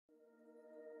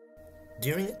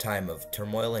During a time of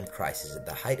turmoil and crisis at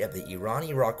the height of the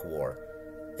Iran-Iraq War,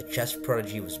 a chess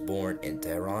prodigy was born in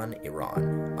Tehran,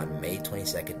 Iran on May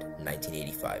 22,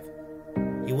 1985.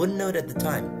 He wouldn't know it at the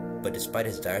time, but despite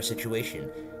his dire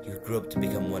situation, he grew up to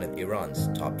become one of Iran's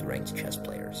top-ranked chess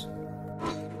players.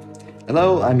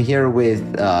 Hello, I'm here with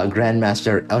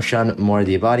Grandmaster Elshan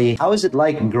Moradiabadi. How is it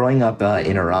like growing up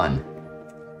in Iran?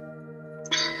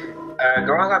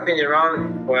 Growing up in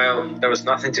Iran, well, there was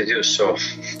nothing to do, so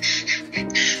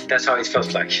that's how it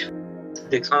felt like.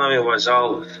 The economy was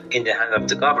all in the hand of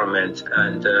the government,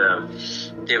 and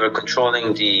they were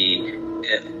controlling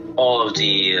all of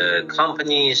the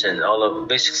companies, and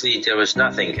basically there was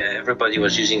nothing. Everybody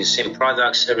was using the same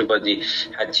products. Everybody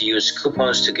had to use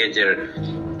coupons to get their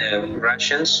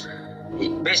rations.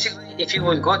 Basically, if you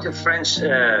would go to friends'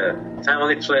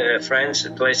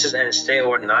 places and stay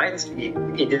overnight,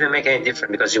 it didn't make any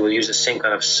difference because you would use the same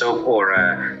kind of soap or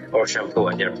shampoo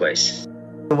at their place.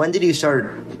 When did you start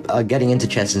getting into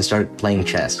chess and start playing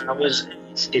chess?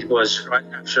 It was right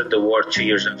after the war, 2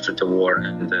 years after the war,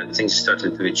 and things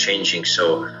started to be changing.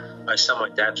 So I saw my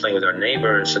dad playing with our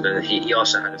neighbor. So then he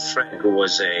also had a friend who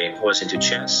was into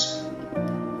chess.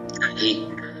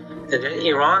 And then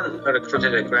Iran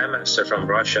recruited a Grandmaster from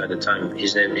Russia at the time.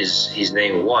 His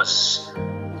name was,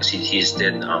 because he's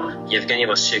dead now, Yevgeny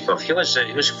Vasilkov. He was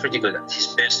pretty good at his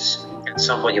best. At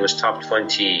some point, he was top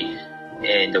 20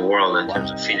 in the world in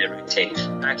terms of FIDE rating.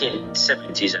 Back in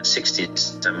 70s and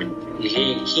 60s, I mean,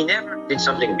 he never did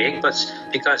something big, but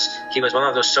because he was one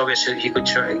of those Soviets who he could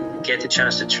get the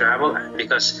chance to travel, and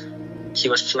because he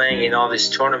was playing in all these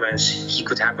tournaments, he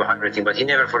could have a high rating, but he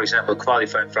never, for example,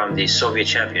 qualified from the Soviet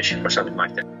Championship or something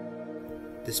like that.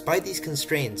 Despite these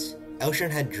constraints,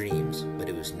 Elshan had dreams, but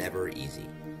it was never easy.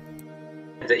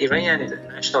 The Iranian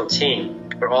national team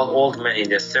were all old men in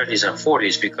their 30s and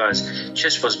 40s because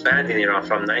chess was banned in Iran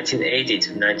from 1980 to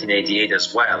 1988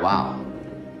 as well. Wow.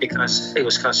 Because it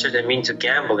was considered a mean to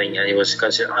gambling, and it was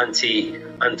considered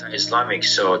anti-Islamic,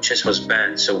 so chess was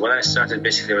banned. So when I started,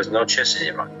 basically there was no chess in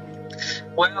Iran.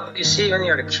 Well, you see, when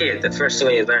you're a kid, the first thing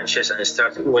when you learn chess and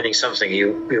start winning something,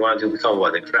 you want to become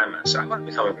what? A Grandmaster. I want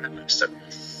to become a Grandmaster.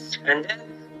 And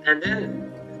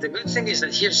then the good thing is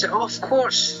that here say, oh, of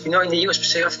course, in the US we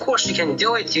say, of course you can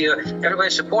do it.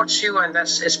 Everybody supports you, and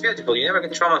it's beautiful. You never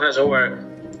get traumatized over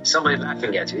somebody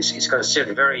laughing at you. It's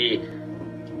considered very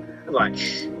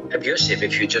abusive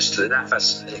if you just laugh at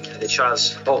the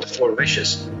child's fault or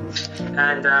wishes.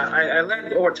 And I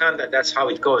learned over time that that's how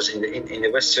it goes in the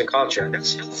Western culture. And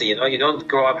that's healthy, you don't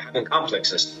grow up having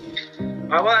complexes.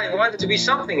 I wanted to be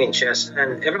something in chess,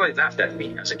 and everybody laughed at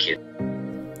me as a kid.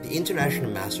 The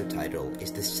International Master title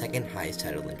is the second highest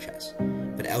title in chess,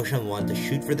 but Elshan wanted to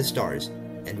shoot for the stars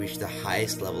and reach the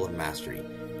highest level of mastery,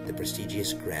 the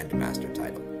prestigious Grandmaster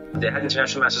title. They had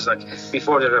international masters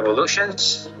before the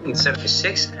revolutions in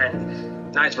 76,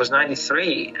 and now it was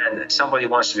 93, and somebody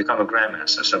wants to become a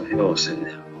Grandmaster. So people say,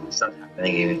 no, it's not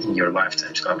happening in your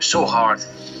lifetime. It's going to be so hard,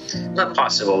 not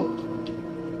possible.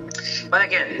 But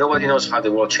again, nobody knows how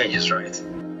the world changes, right?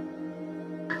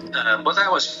 But I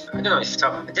don't know if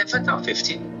definitely top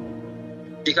 15,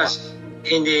 because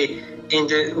in the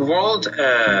world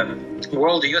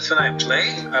youth when I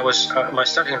played, my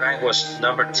starting rank was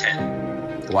number 10.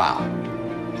 Wow.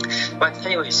 But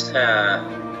anyways,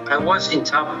 I was in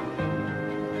top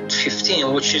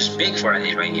 15, which is big for an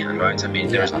Iranian, right? I mean,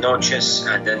 there's no chess,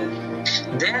 and then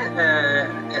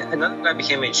another guy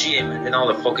became a GM, and then all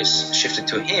the focus shifted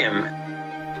to him.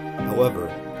 However,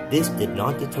 this did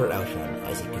not deter Elshan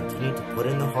as he continued to put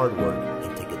in the hard work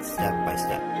and take it step by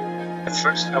step. At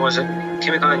first, I was a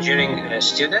chemical engineering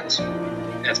student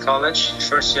at college.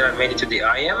 First year, I made it to the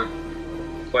IM.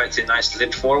 Quite a nice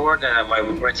leap forward, and my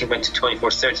rating went to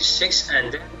 2436,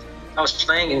 and then I was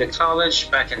playing in the college,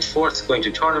 back and forth, going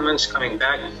to tournaments, coming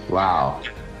back. Wow.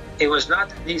 It was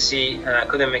not easy, and I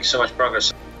couldn't make so much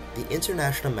progress. The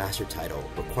International Master title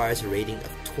requires a rating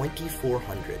of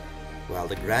 2400, while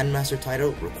the Grandmaster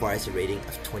title requires a rating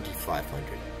of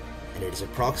 2500, and it is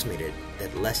approximated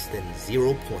that less than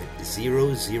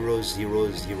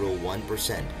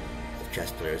 0.00001% of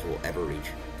chess players will ever reach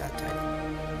that title.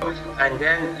 And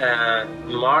then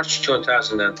March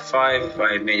 2005,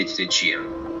 I made it to the GM.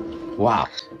 Wow.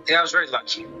 Yeah, I was very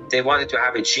lucky. They wanted to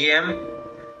have a GM,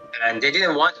 and they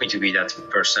didn't want me to be that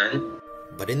person.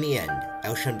 But in the end,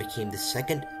 Elshan became the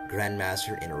second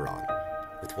Grandmaster in Iran,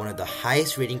 with one of the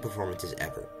highest rating performances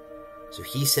ever. So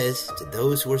he says to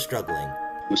those who are struggling,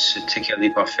 take a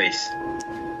leap of faith.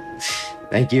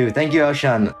 Thank you,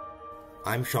 Elshan.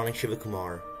 I'm Shaunik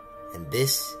Shivakumar, and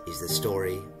this is the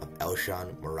story of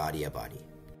Elshan Moradiabadi.